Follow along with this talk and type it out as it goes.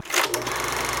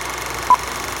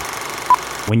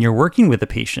When you're working with a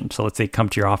patient, so let's say come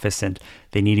to your office and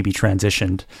they need to be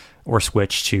transitioned or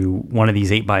switched to one of these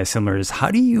 8 biosimilars,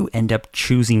 how do you end up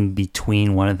choosing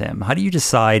between one of them? How do you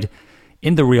decide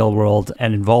in the real world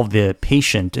and involve the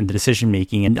patient in the decision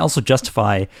making and also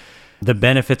justify the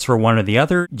benefits for one or the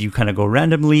other? Do you kind of go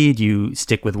randomly? Do you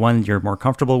stick with one you're more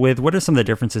comfortable with? What are some of the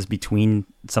differences between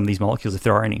some of these molecules, if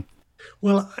there are any?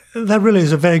 Well, that really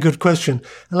is a very good question.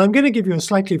 And I'm going to give you a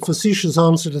slightly facetious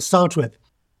answer to start with.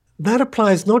 That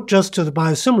applies not just to the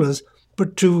biosimilars,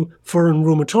 but to, for in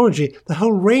rheumatology, the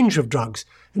whole range of drugs.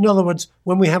 In other words,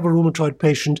 when we have a rheumatoid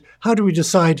patient, how do we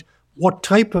decide what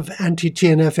type of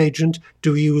anti-TNF agent?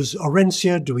 Do we use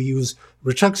Orencia? Do we use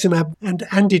rituximab? And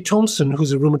Andy Thompson,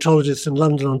 who's a rheumatologist in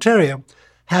London, Ontario,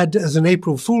 had as an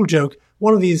April Fool joke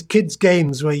one of these kids'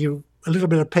 games where you a little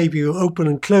bit of paper you open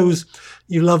and close,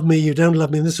 you love me, you don't love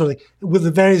me, and this sort of thing, with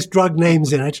the various drug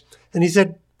names in it. And he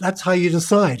said, that's how you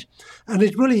decide. And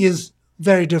it really is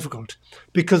very difficult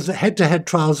because the head-to-head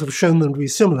trials have shown them to be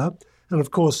similar. And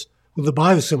of course, with the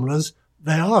biosimilars,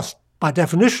 they are by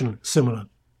definition similar.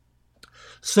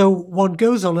 So one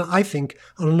goes on, I think,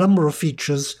 on a number of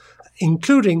features,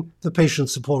 including the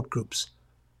patient support groups.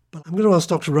 But I'm going to ask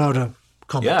Dr. Rao to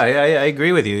comment. Yeah, I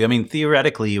agree with you. I mean,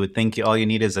 theoretically, you would think all you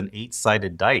need is an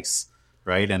 8-sided dice,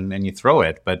 right? And you throw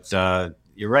it. But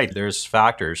you're right, there's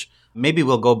factors. Maybe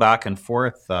we'll go back and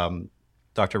forth,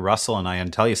 Dr. Russell and I,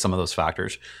 and tell you some of those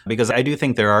factors, because I do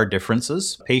think there are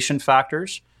differences, patient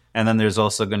factors, and then there's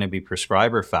also going to be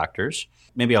prescriber factors.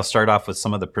 Maybe I'll start off with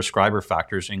some of the prescriber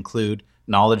factors include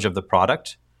knowledge of the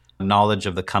product, knowledge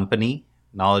of the company,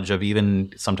 knowledge of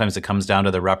even sometimes it comes down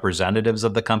to the representatives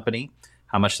of the company,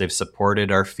 how much they've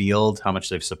supported our field, how much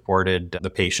they've supported the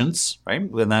patients, right?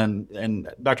 And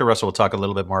Dr. Russell will talk a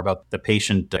little bit more about the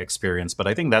patient experience, but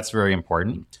I think that's very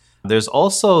important. There's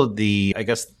also the, I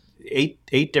guess,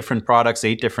 eight different products,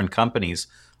 8 different companies.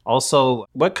 Also,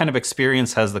 what kind of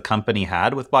experience has the company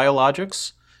had with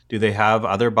biologics? Do they have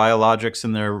other biologics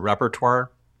in their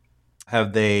repertoire?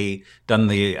 Have they done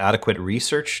the adequate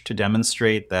research to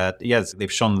demonstrate that, yes,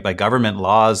 they've shown by government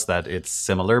laws that it's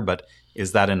similar, but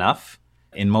is that enough?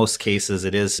 In most cases,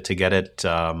 it is to get it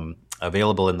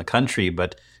available in the country,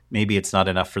 but maybe it's not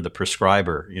enough for the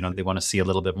prescriber. You know, they want to see a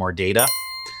little bit more data.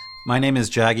 My name is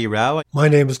Jaggi Rao. My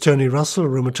name is Tony Russell, a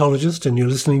rheumatologist, and you're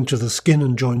listening to the Skin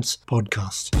and Joints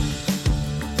podcast.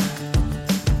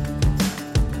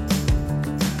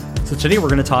 So today we're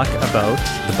going to talk about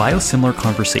the biosimilar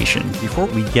conversation. Before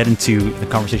we get into the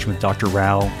conversation with Dr.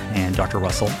 Rao and Dr.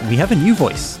 Russell, we have a new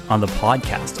voice on the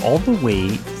podcast all the way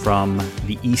from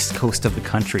the east coast of the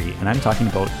country, and I'm talking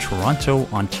about Toronto,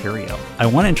 Ontario. I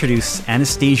want to introduce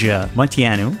Anastasia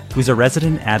Munteanu, who's a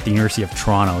resident at the University of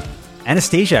Toronto.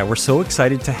 Anastasia, we're so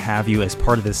excited to have you as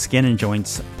part of the Skin and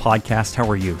Joints podcast. How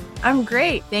are you? I'm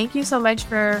great. Thank you so much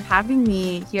for having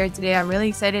me here today. I'm really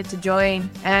excited to join,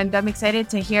 and I'm excited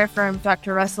to hear from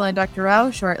Dr. Russell and Dr.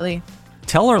 Rao shortly.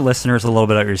 Tell our listeners a little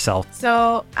bit about yourself.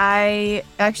 So I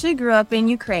actually grew up in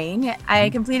Ukraine.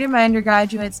 I completed my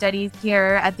undergraduate studies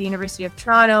here at the University of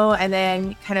Toronto and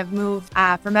then kind of moved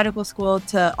for medical school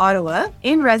to Ottawa.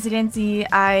 In residency,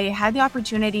 I had the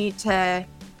opportunity to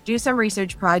do some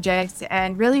research projects,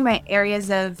 and really my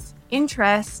areas of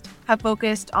interest have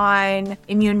focused on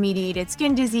immune-mediated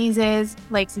skin diseases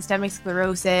like systemic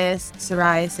sclerosis,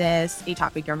 psoriasis,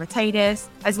 atopic dermatitis,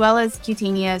 as well as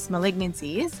cutaneous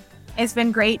malignancies. It's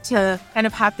been great to kind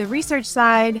of have the research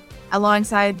side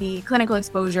alongside the clinical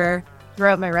exposure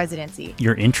throughout my residency.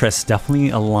 Your interests definitely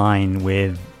align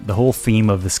with the whole theme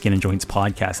of the Skin and Joints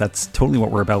podcast. That's totally what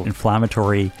we're about,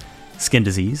 inflammatory skin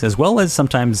disease, as well as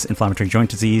sometimes inflammatory joint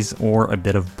disease, or a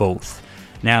bit of both.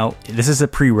 Now, this is a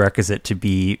prerequisite to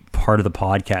be part of the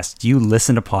podcast. Do you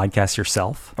listen to podcasts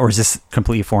yourself, or is this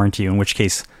completely foreign to you? In which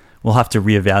case, we'll have to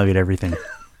reevaluate everything.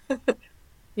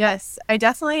 Yes, I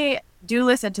definitely do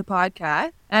listen to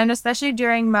podcasts, and especially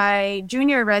during my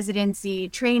junior residency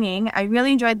training, I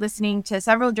really enjoyed listening to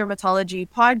several dermatology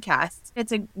podcasts.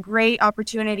 It's a great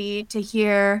opportunity to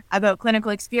hear about clinical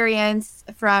experience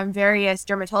from various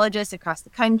dermatologists across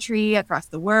the country, across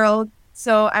the world.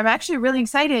 So I'm actually really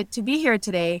excited to be here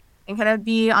today and kind of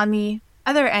be on the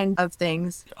other end of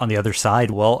things. On the other side,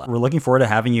 well, we're looking forward to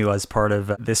having you as part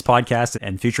of this podcast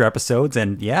and future episodes.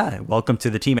 And yeah, welcome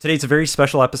to the team. Today's a very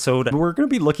special episode. We're going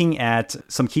to be looking at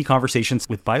some key conversations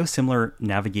with biosimilar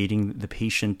navigating the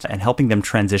patient and helping them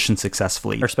transition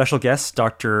successfully. Our special guests,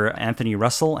 Dr. Anthony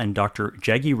Russell and Dr.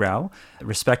 Jaggi Rao,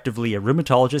 respectively a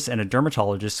rheumatologist and a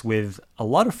dermatologist with a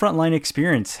lot of frontline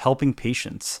experience helping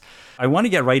patients. I want to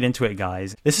get right into it,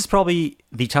 guys. This is probably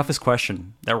the toughest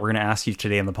question that we're going to ask you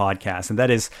today on the podcast, and that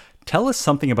is, tell us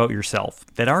something about yourself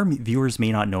that our viewers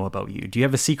may not know about you. Do you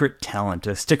have a secret talent,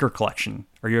 a sticker collection?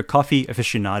 Are you a coffee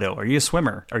aficionado? Are you a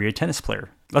swimmer? Are you a tennis player?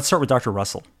 Let's start with Dr.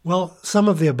 Russell. Well, some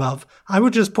of the above. I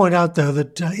would just point out, though,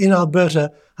 that in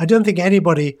Alberta, I don't think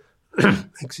anybody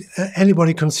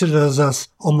considers us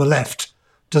on the left.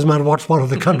 Doesn't matter what part of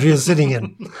the country you're sitting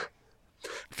in.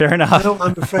 Fair enough. No,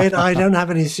 I'm afraid I don't have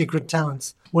any secret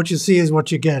talents. What you see is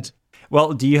what you get.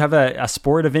 Well, do you have a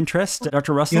sport of interest,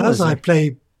 Dr. Russell? Yes, I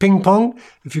play ping pong,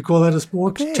 if you call that a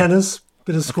sport, tennis,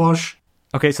 bit of squash.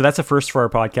 Okay, so that's a first for our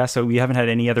podcast. So we haven't had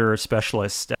any other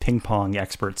specialist ping pong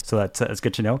experts. So that's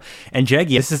good to know. And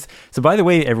Jaggy, so by the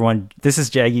way, everyone, this is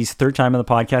Jaggy's third time on the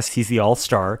podcast. He's the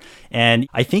all-star. And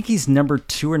I think he's number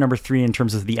 2 or number 3 in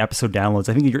terms of the episode downloads.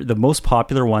 I think the most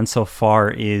popular one so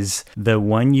far is the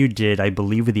one you did, I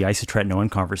believe, with the isotretinoin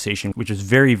conversation, which is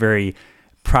very, very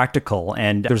practical,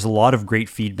 and there's a lot of great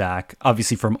feedback,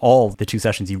 obviously, from all the 2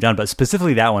 sessions you've done, but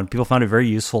specifically that one, people found it very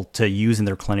useful to use in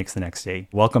their clinics the next day.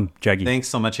 Welcome, Jaggy. Thanks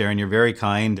so much, Aaron. You're very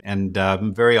kind, and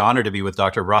I'm very honored to be with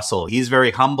Dr. Russell. He's very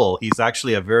humble. He's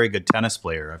actually a very good tennis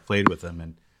player. I've played with him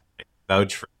and I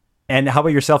vouch for him. And how about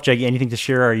yourself, Jaggy? Anything to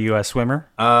share? Are you a swimmer?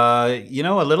 A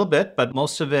little bit, but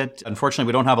most of it, unfortunately,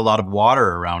 we don't have a lot of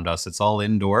water around us. It's all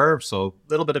indoor, so a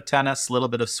little bit of tennis, a little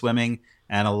bit of swimming,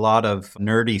 and a lot of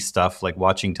nerdy stuff like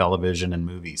watching television and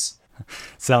movies.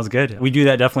 Sounds good. We do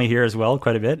that definitely here as well,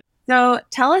 quite a bit. So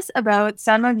tell us about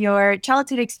some of your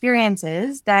childhood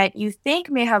experiences that you think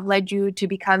may have led you to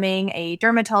becoming a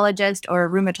dermatologist or a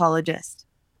rheumatologist.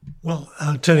 Well,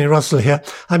 Tony Russell here.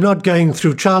 I'm not going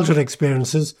through childhood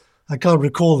experiences. I can't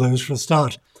recall those for a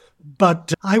start.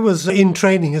 But I was in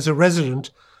training as a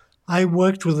resident. I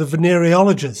worked with a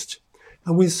venereologist,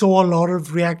 and we saw a lot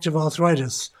of reactive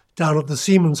arthritis down at the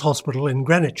Siemens Hospital in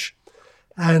Greenwich.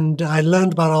 And I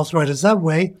learned about arthritis that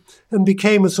way and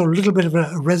became a sort of little bit of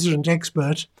a resident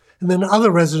expert. And then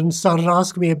other residents started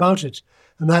asking me about it.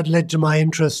 And that led to my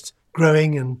interest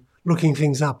growing and looking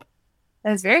things up.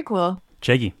 That's very cool.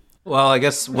 Jaggy. Well, I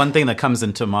guess one thing that comes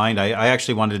into mind, I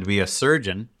actually wanted to be a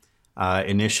surgeon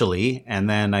initially, and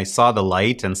then I saw the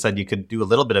light and said you could do a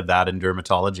little bit of that in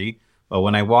dermatology. But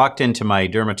when I walked into my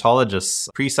dermatologist's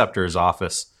preceptor's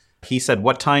office, he said,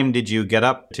 "What time did you get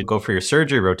up to go for your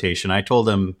surgery rotation?" I told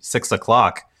him 6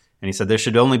 o'clock. And he said, "There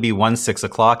should only be one 6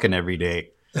 o'clock in every day."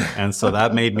 And so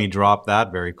that made me drop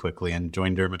that very quickly and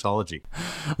join dermatology.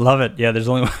 Love it. Yeah, there's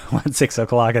only one 6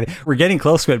 o'clock. We're getting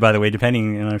close to it, by the way,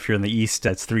 depending if you're in the East.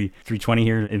 That's 3:20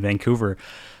 here in Vancouver.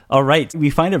 All right.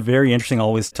 We find it very interesting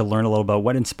always to learn a little about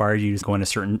what inspired you to go in a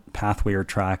certain pathway or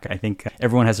track. I think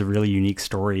everyone has a really unique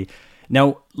story.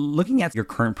 Now, looking at your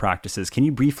current practices, can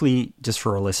you briefly, just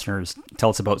for our listeners, tell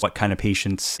us about what kind of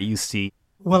patients you see?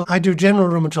 Well, I do general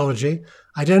rheumatology.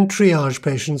 I don't triage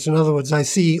patients. In other words, I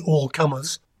see all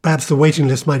comers. Perhaps the waiting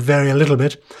list might vary a little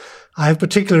bit. I have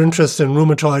particular interest in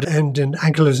rheumatoid and in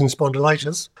ankylosing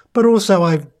spondylitis, but also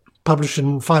I've published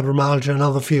in fibromyalgia and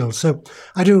other fields. So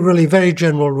I do really very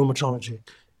general rheumatology.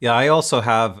 Yeah, I also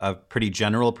have a pretty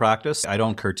general practice. I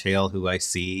don't curtail who I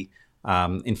see.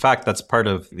 In fact, that's part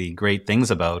of the great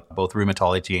things about both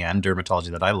rheumatology and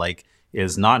dermatology that I like,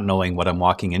 is not knowing what I'm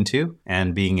walking into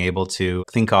and being able to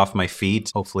think off my feet,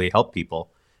 hopefully help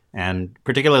people. And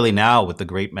particularly now with the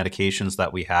great medications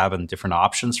that we have and different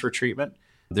options for treatment,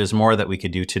 there's more that we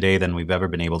could do today than we've ever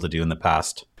been able to do in the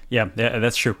past. Yeah,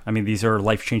 that's true. I mean, these are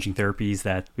life-changing therapies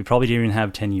that we probably didn't even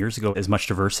have 10 years ago, as much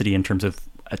diversity in terms of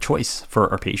a choice for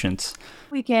our patients.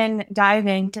 We can dive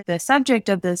into the subject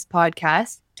of this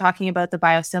podcast, talking about the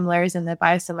biosimilars and the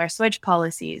biosimilar switch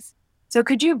policies. So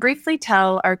could you briefly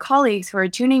tell our colleagues who are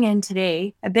tuning in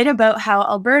today a bit about how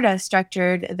Alberta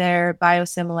structured their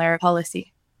biosimilar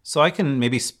policy? So I can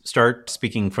maybe start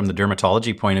speaking from the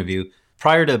dermatology point of view.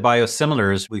 Prior to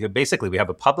biosimilars, we have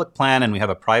a public plan and we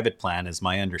have a private plan, is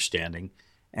my understanding.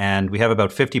 And we have about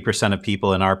 50% of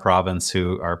people in our province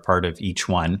who are part of each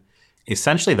one.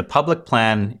 Essentially, the public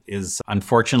plan is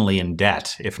unfortunately in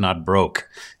debt, if not broke,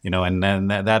 and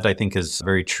that I think is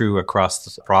very true across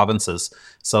the provinces.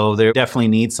 So there definitely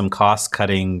needs some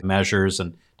cost-cutting measures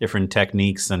and different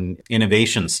techniques and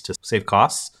innovations to save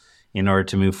costs in order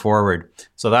to move forward.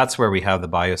 So that's where we have the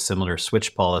biosimilar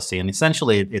switch policy. And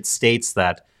essentially, it states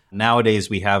that nowadays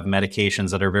we have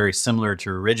medications that are very similar to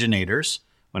originators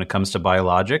when it comes to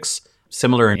biologics,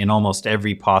 similar in almost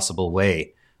every possible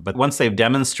way. But once they've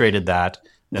demonstrated that,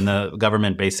 then the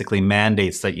government basically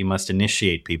mandates that you must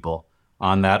initiate people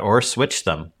on that or switch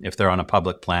them if they're on a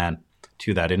public plan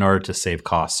to that in order to save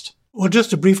cost. Well,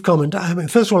 just a brief comment.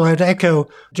 First of all, I'd echo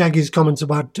Jaggy's comments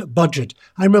about budget.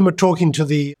 I remember talking to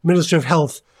the Minister of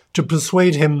Health to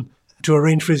persuade him to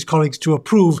arrange for his colleagues to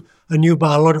approve a new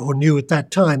biologic, or new at that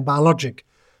time, biologic.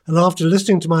 And after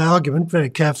listening to my argument very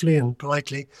carefully and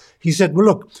politely, he said, well,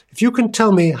 look, if you can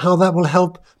tell me how that will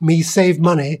help me save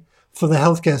money for the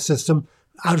healthcare system,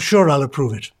 I'm sure I'll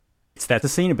approve it. It's that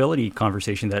sustainability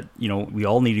conversation that, we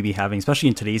all need to be having, especially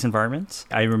in today's environment.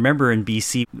 I remember in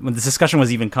BC, when this discussion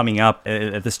was even coming up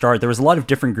at the start, there was a lot of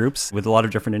different groups with a lot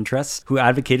of different interests who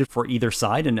advocated for either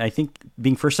side. And I think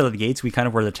being first out of the gates, we kind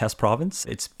of were the test province.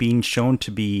 It's being shown to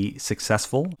be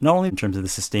successful, not only in terms of the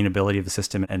sustainability of the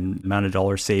system and the amount of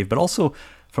dollars saved, but also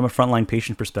from a frontline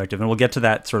patient perspective. And we'll get to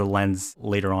that sort of lens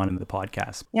later on in the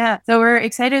podcast. Yeah. So we're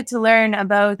excited to learn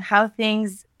about how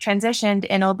things transitioned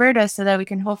in Alberta so that we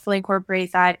can hopefully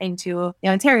incorporate that into the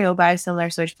Ontario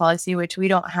biosimilar switch policy, which we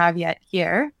don't have yet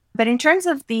here. But in terms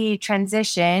of the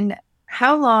transition,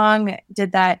 how long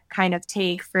did that kind of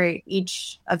take for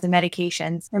each of the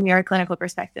medications from your clinical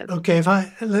perspective? Okay,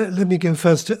 let me go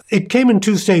first. It came in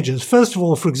two stages. First of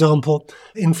all, for example,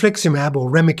 infliximab,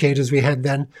 or Remicade as we had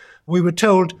then, we were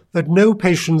told that no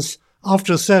patients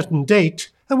after a certain date,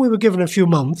 and we were given a few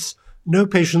months, no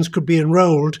patients could be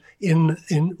enrolled in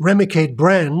Remicade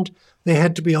brand. They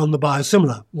had to be on the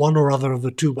biosimilar, one or other of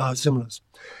the two biosimilars.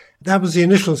 That was the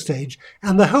initial stage.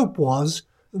 And the hope was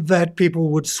that people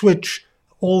would switch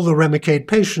all the Remicade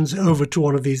patients over to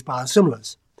one of these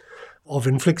biosimilars of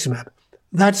infliximab.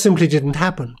 That simply didn't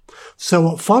happen.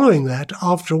 So following that,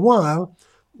 after a while,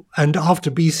 and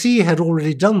after BC had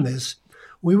already done this,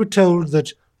 we were told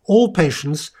that all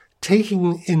patients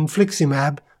taking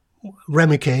infliximab,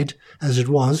 Remicade, as it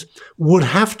was, would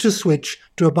have to switch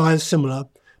to a biosimilar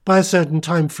by a certain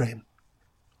time frame.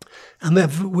 And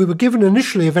we were given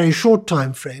initially a very short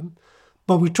time frame,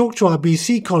 but we talked to our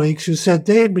BC colleagues who said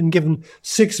they had been given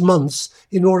 6 months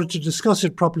in order to discuss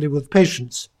it properly with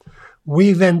patients.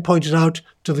 We then pointed out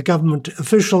to the government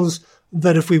officials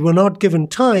that if we were not given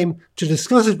time to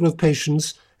discuss it with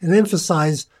patients and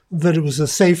emphasize that it was a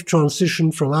safe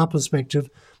transition from our perspective,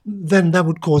 then that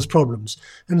would cause problems.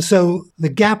 And so the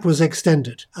gap was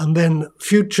extended. And then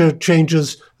future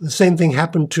changes, the same thing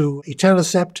happened to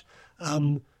etanercept.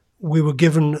 We were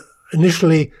given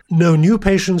initially no new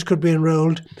patients could be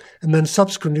enrolled. And then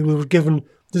subsequently we were given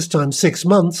this time 6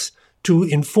 months to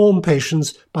inform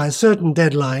patients by a certain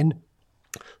deadline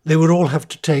they would all have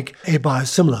to take a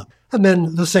biosimilar. And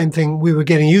then the same thing, we were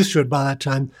getting used to it by that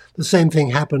time, the same thing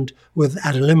happened with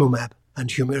adalimumab and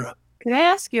Humira. Could I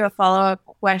ask you a follow-up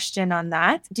question on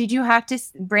that? Did you have to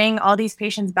bring all these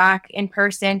patients back in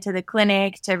person to the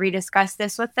clinic to rediscuss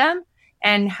this with them?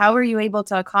 And how were you able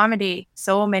to accommodate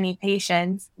so many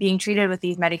patients being treated with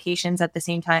these medications at the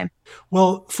same time?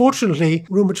 Well, fortunately,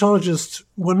 rheumatologists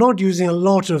were not using a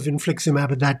lot of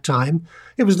infliximab at that time.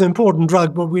 It was an important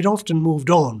drug, but we'd often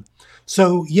moved on.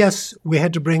 So yes, we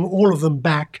had to bring all of them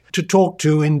back to talk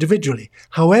to individually.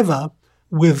 However,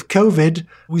 with COVID,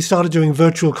 we started doing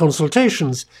virtual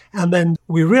consultations, and then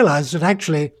we realized that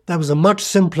actually that was a much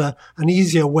simpler and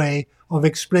easier way of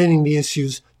explaining the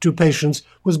issues to patients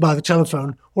was by the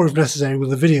telephone, or if necessary,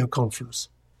 with a video conference.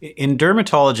 In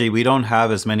dermatology, we don't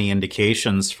have as many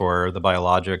indications for the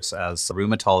biologics as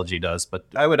rheumatology does, but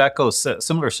I would echo a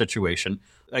similar situation.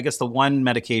 I guess the one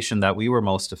medication that we were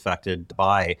most affected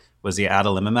by was the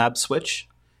adalimumab switch.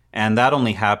 And that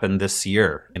only happened this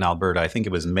year in Alberta. I think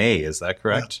it was May, is that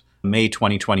correct? Yeah. May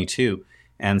 2022.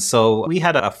 And so we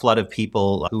had a flood of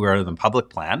people who were in the public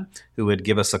plan who would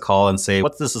give us a call and say,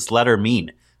 what does this letter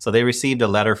mean? So they received a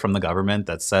letter from the government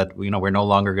that said, we're no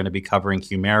longer going to be covering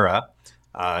Humira,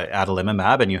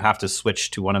 adalimumab, and you have to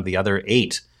switch to one of the other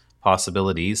 8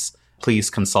 possibilities. Please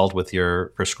consult with your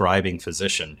prescribing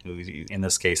physician, who in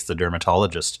this case, the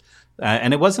dermatologist.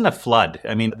 And it wasn't a flood.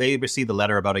 I mean, they received the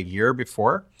letter about a year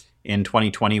before in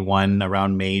 2021,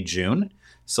 around May, June.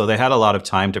 So they had a lot of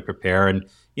time to prepare. And,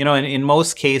 in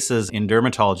most cases in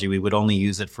dermatology, we would only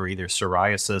use it for either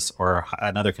psoriasis or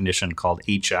another condition called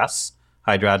HS,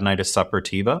 hidradenitis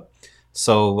suppurativa.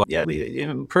 So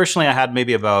personally, I had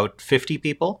maybe about 50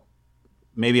 people,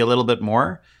 maybe a little bit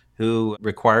more, who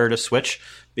required a switch,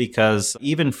 because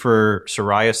even for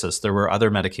psoriasis, there were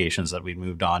other medications that we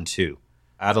moved on to.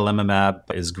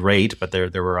 Adalimumab is great, but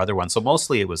there were other ones. So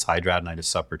mostly it was hidradenitis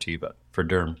suppurativa for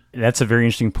derm. That's a very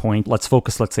interesting point. Let's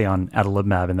focus, let's say, on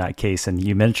adalimumab in that case. And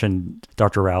you mentioned,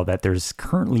 Dr. Rao, that there's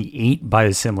currently 8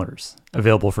 biosimilars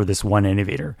available for this one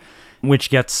innovator, which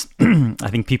gets, I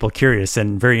think, people curious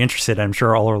and very interested. I'm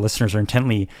sure all our listeners are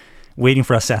intently waiting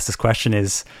for us to ask this question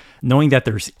is, knowing that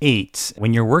there's 8,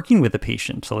 when you're working with a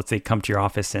patient, so let's say come to your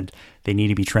office and they need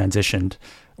to be transitioned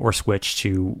or switched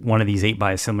to one of these 8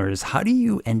 biosimilars, how do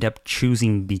you end up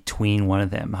choosing between one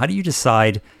of them? How do you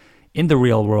decide in the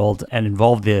real world and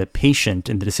involve the patient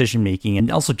in the decision making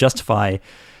and also justify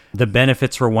the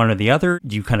benefits for one or the other?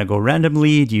 Do you kind of go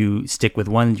randomly? Do you stick with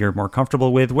one you're more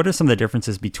comfortable with? What are some of the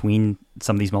differences between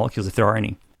some of these molecules, if there are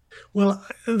any? Well,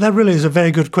 that really is a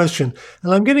very good question.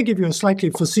 And I'm going to give you a slightly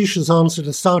facetious answer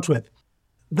to start with.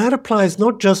 That applies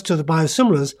not just to the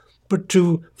biosimilars, but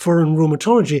to, for in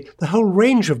rheumatology, the whole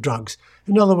range of drugs.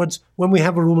 In other words, when we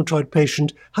have a rheumatoid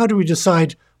patient, how do we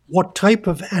decide what type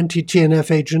of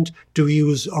anti-TNF agent? Do we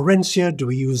use Orencia? Do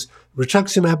we use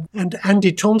rituximab? And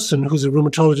Andy Thompson, who's a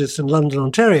rheumatologist in London,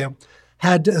 Ontario,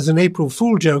 had, as an April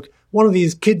Fool joke, one of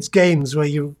these kids' games where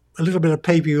a little bit of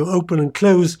paper, you open and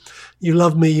close, you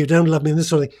love me, you don't love me, and this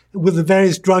sort of thing, with the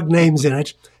various drug names in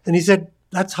it. And he said,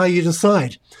 that's how you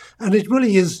decide. And it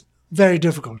really is very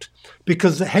difficult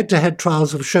because the head-to-head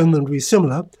trials have shown them to be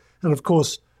similar. And of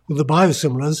course, with the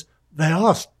biosimilars, they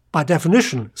are, by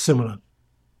definition, similar.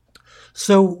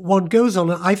 So one goes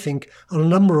on, I think, on a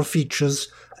number of features,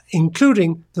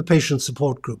 including the patient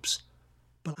support groups.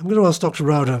 But I'm going to ask Dr.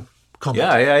 Rao to comment.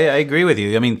 Yeah, I agree with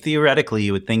you. I mean, theoretically,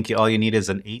 you would think all you need is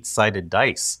an 8-sided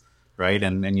dice, right?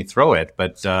 And you throw it.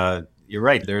 But you're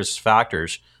right, there's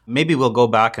factors. Maybe we'll go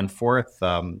back and forth,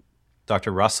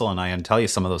 Dr. Russell and I, and tell you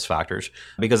some of those factors,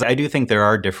 because I do think there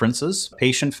are differences,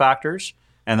 patient factors,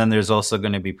 and then there's also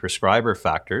going to be prescriber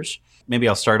factors. Maybe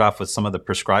I'll start off with some of the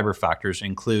prescriber factors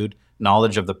include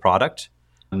knowledge of the product,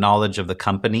 knowledge of the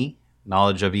company,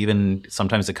 knowledge of even,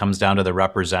 sometimes it comes down to the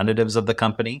representatives of the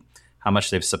company, how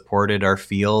much they've supported our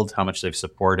field, how much they've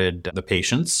supported the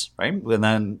patients, right?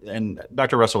 And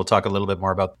Dr. Russell will talk a little bit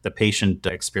more about the patient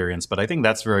experience, but I think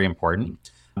that's very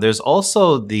important. There's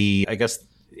also the, I guess,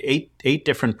 eight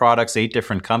different products, 8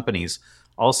 different companies.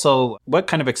 Also, what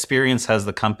kind of experience has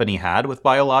the company had with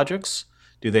biologics?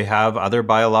 Do they have other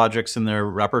biologics in their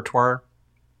repertoire?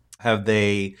 Have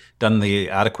they done the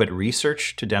adequate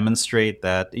research to demonstrate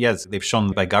that, yes, they've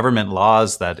shown by government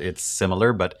laws that it's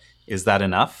similar, but is that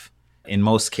enough? In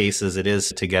most cases, it is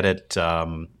to get it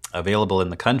available in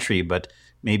the country, but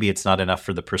maybe it's not enough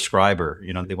for the prescriber.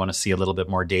 You know, they want to see a little bit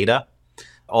more data.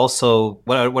 Also,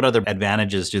 what other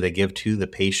advantages do they give to the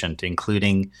patient,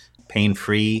 including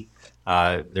pain-free,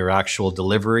 their actual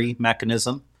delivery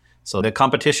mechanism? So the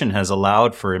competition has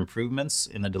allowed for improvements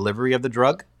in the delivery of the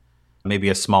drug, maybe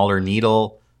a smaller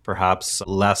needle, perhaps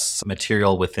less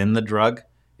material within the drug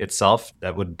itself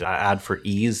that would add for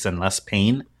ease and less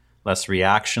pain, less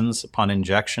reactions upon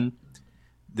injection.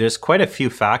 There's quite a few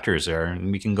factors there,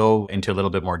 and we can go into a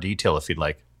little bit more detail if you'd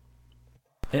like.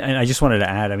 And I just wanted to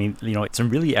add, I mean, some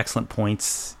really excellent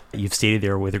points you've stated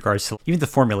there with regards to even the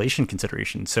formulation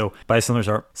consideration. So biosimilars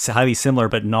are highly similar,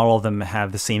 but not all of them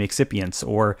have the same excipients,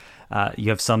 or you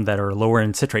have some that are lower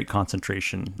in citrate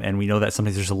concentration. And we know that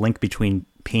sometimes there's a link between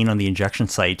pain on the injection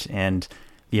site and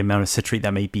the amount of citrate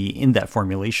that might be in that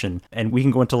formulation. And we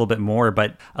can go into a little bit more,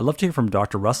 but I'd love to hear from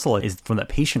Dr. Russell is from that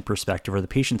patient perspective or the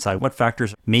patient side, what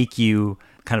factors make you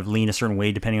kind of lean a certain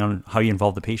way depending on how you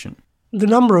involve the patient? The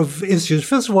number of issues.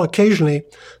 First of all, occasionally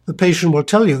the patient will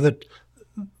tell you that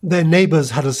their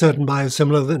neighbors had a certain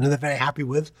biosimilar that they're very happy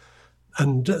with.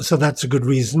 And so that's a good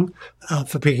reason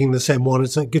for picking the same one.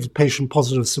 It gives the patient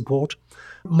positive support.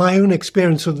 My own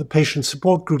experience with the patient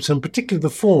support groups, and particularly the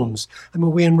forms, I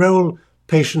mean, we enroll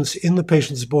patients in the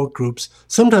patient support groups.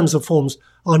 Sometimes the forms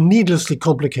are needlessly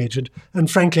complicated,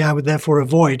 and frankly, I would therefore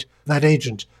avoid that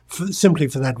agent simply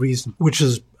for that reason, which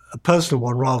is a personal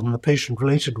one rather than a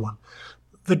patient-related one.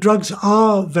 The drugs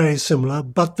are very similar,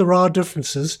 but there are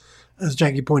differences, as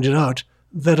Jackie pointed out,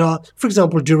 that are, for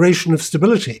example, duration of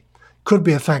stability could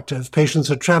be a factor. If patients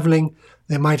are traveling,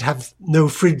 they might have no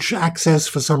fridge access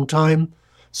for some time,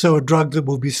 so a drug that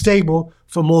will be stable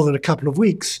for more than a couple of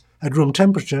weeks at room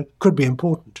temperature could be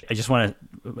important. I just want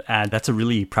to add, that's a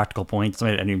really practical point.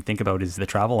 Something I didn't even think about is the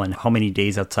travel and how many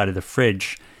days outside of the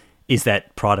fridge is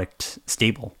that product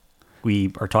stable.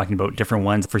 We are talking about different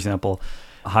ones. For example,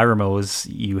 Hyrimoz,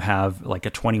 you have like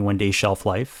a 21-day shelf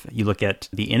life. You look at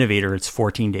the Innovator, it's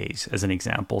 14 days as an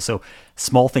example. So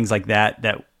small things like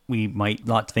that we might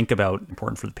not think about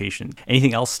important for the patient.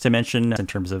 Anything else to mention in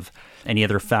terms of any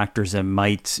other factors that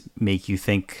might make you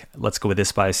think, let's go with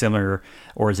this biosimilar,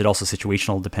 or is it also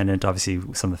situational dependent? Obviously,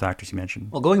 some of the factors you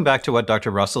mentioned. Well, going back to what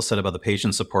Dr. Russell said about the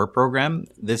patient support program,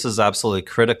 this is absolutely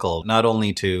critical, not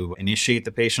only to initiate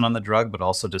the patient on the drug, but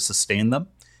also to sustain them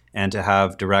and to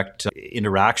have direct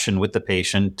interaction with the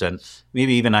patient and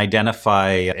maybe even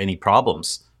identify any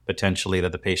problems potentially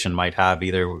that the patient might have,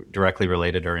 either directly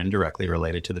related or indirectly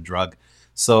related to the drug.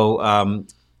 So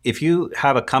if you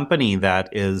have a company that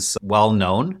is well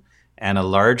known and a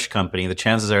large company, the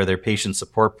chances are their patient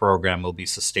support program will be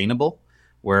sustainable,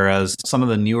 whereas some of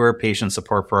the newer patient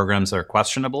support programs are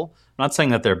questionable. I'm not saying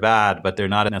that they're bad, but they're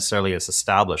not necessarily as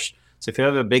established. So if you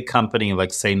have a big company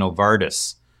like, say,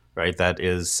 Novartis, right, that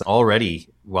is already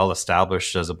well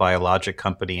established as a biologic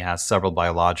company, has several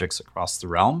biologics across the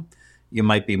realm, you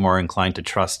might be more inclined to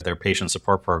trust their patient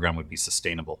support program would be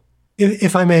sustainable.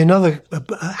 If I may, another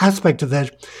aspect of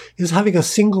that is having a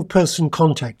single person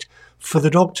contact for the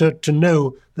doctor to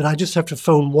know that I just have to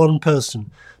phone one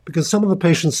person. Because some of the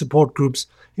patient support groups,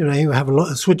 you have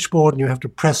a switchboard and you have to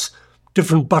press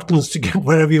different buttons to get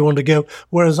wherever you want to go.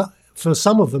 Whereas for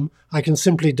some of them, I can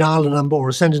simply dial a number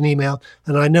or send an email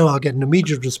and I know I'll get an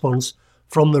immediate response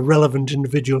from the relevant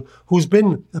individual who's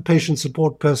been a patient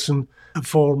support person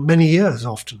for many years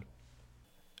often.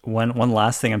 One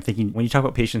last thing I'm thinking, when you talk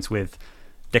about patients with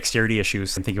dexterity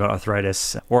issues and thinking about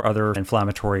arthritis or other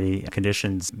inflammatory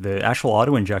conditions, the actual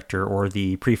auto-injector or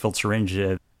the pre-filled syringe,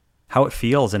 how it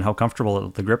feels and how comfortable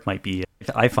the grip might be,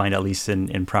 I find, at least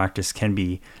in practice, can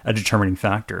be a determining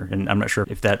factor. And I'm not sure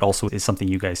if that also is something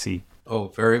you guys see. Oh,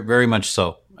 very, very much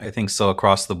so. I think so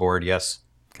across the board, yes.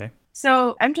 Okay.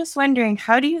 So I'm just wondering,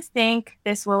 how do you think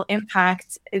this will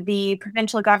impact the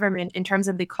provincial government in terms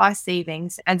of the cost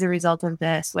savings as a result of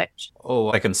the switch?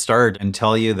 Oh, I can start and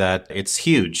tell you that it's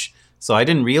huge. So I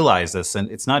didn't realize this,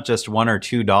 and it's not just $1 or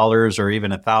 $2 or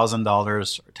even $1,000 or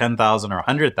 $10,000 or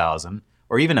 $100,000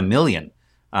 or even $1 million.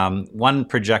 One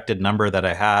projected number that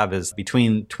I have is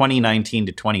between 2019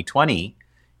 to 2020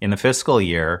 in the fiscal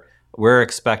year, we're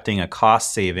expecting a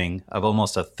cost saving of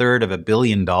almost $333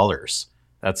 million.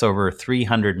 That's over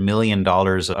 $300 million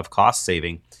of cost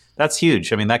saving. That's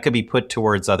huge. I mean, that could be put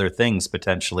towards other things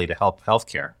potentially to help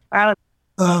healthcare. Wow.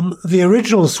 The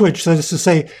original switch, that is to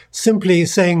say, simply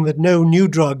saying that no new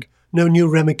drug, no new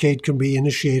Remicade can be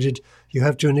initiated, you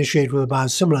have to initiate with a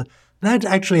biosimilar, that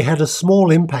actually had a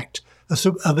small impact.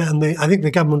 And I think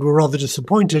the government were rather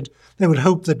disappointed. They would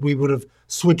hope that we would have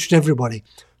switched everybody.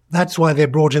 That's why they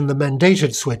brought in the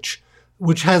mandated switch,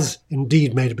 which has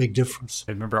indeed made a big difference.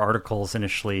 I remember articles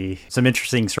initially, some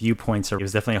interesting viewpoints. It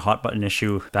was definitely a hot button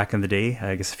issue back in the day,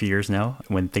 I guess a few years now,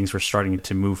 when things were starting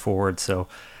to move forward. So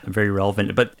very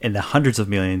relevant. But in the hundreds of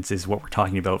millions is what we're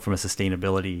talking about from a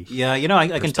sustainability. Yeah,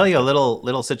 I can tell you a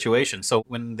little situation. So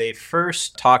when they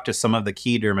first talked to some of the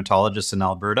key dermatologists in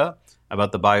Alberta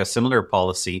about the biosimilar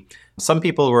policy, some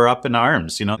people were up in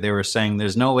arms. They were saying,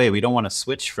 there's no way, we don't want to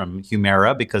switch from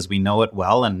Humira because we know it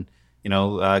well. And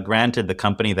granted, the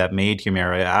company that made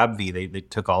Humira, AbbVie, they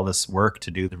took all this work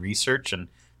to do the research, and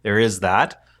there is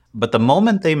that. But the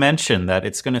moment they mentioned that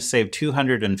it's going to save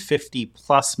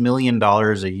 $250+ million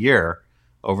a year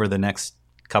over the next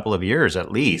couple of years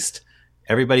at least,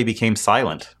 everybody became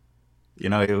silent.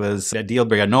 It was a deal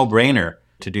breaker, a no-brainer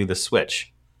to do the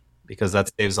switch, because that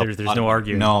saves a lot. There's no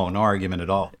argument. No argument at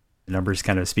all. The numbers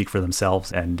kind of speak for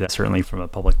themselves, and certainly from a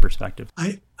public perspective.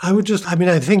 I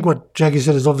think what Jackie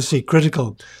said is obviously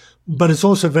critical, but it's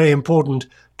also very important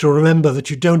to remember that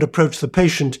you don't approach the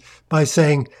patient by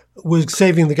saying, we're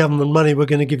saving the government money, we're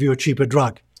going to give you a cheaper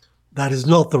drug. That is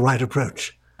not the right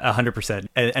approach. 100%.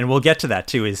 And we'll get to that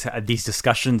too, is these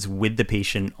discussions with the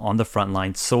patient on the front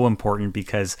line so important,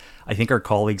 because I think our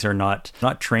colleagues are not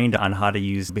trained on how to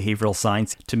use behavioral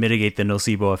science to mitigate the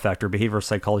nocebo effect, or behavioral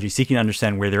psychology, seeking to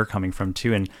understand where they're coming from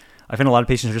too. And I find a lot of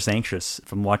patients are just anxious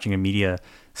from watching a media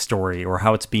story or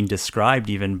how it's being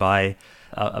described even by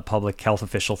a public health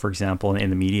official, for example, in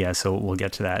the media. So we'll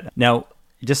get to that. Now,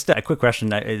 just a quick question.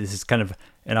 This is kind of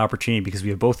an opportunity because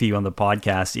we have both of you on the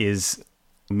podcast, is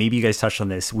maybe you guys touched on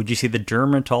this. Would you say the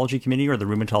dermatology community or the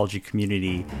rheumatology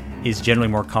community is generally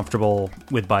more comfortable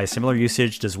with biosimilar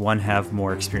usage? Does one have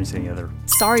more experience than the other?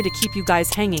 Sorry to keep you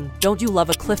guys hanging. Don't you love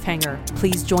a cliffhanger?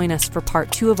 Please join us for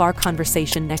part 2 of our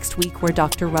conversation next week, where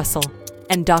Dr. Russell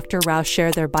and Dr. Rao share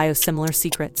their biosimilar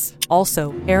secrets.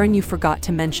 Also, Aaron, you forgot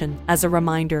to mention, as a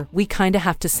reminder, we kinda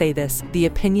have to say this, the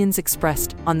opinions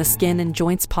expressed on the Skin and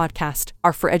Joints podcast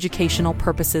are for educational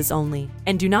purposes only,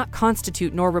 and do not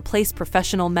constitute nor replace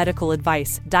professional medical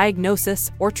advice,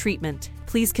 diagnosis, or treatment.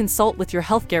 Please consult with your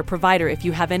healthcare provider if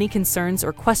you have any concerns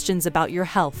or questions about your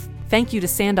health. Thank you to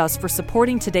Sandoz for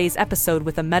supporting today's episode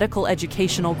with a medical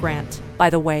educational grant. By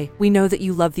the way, we know that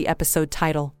you love the episode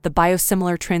title, The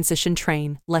Biosimilar Transition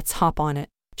Train. Let's hop on it.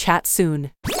 Chat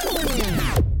soon.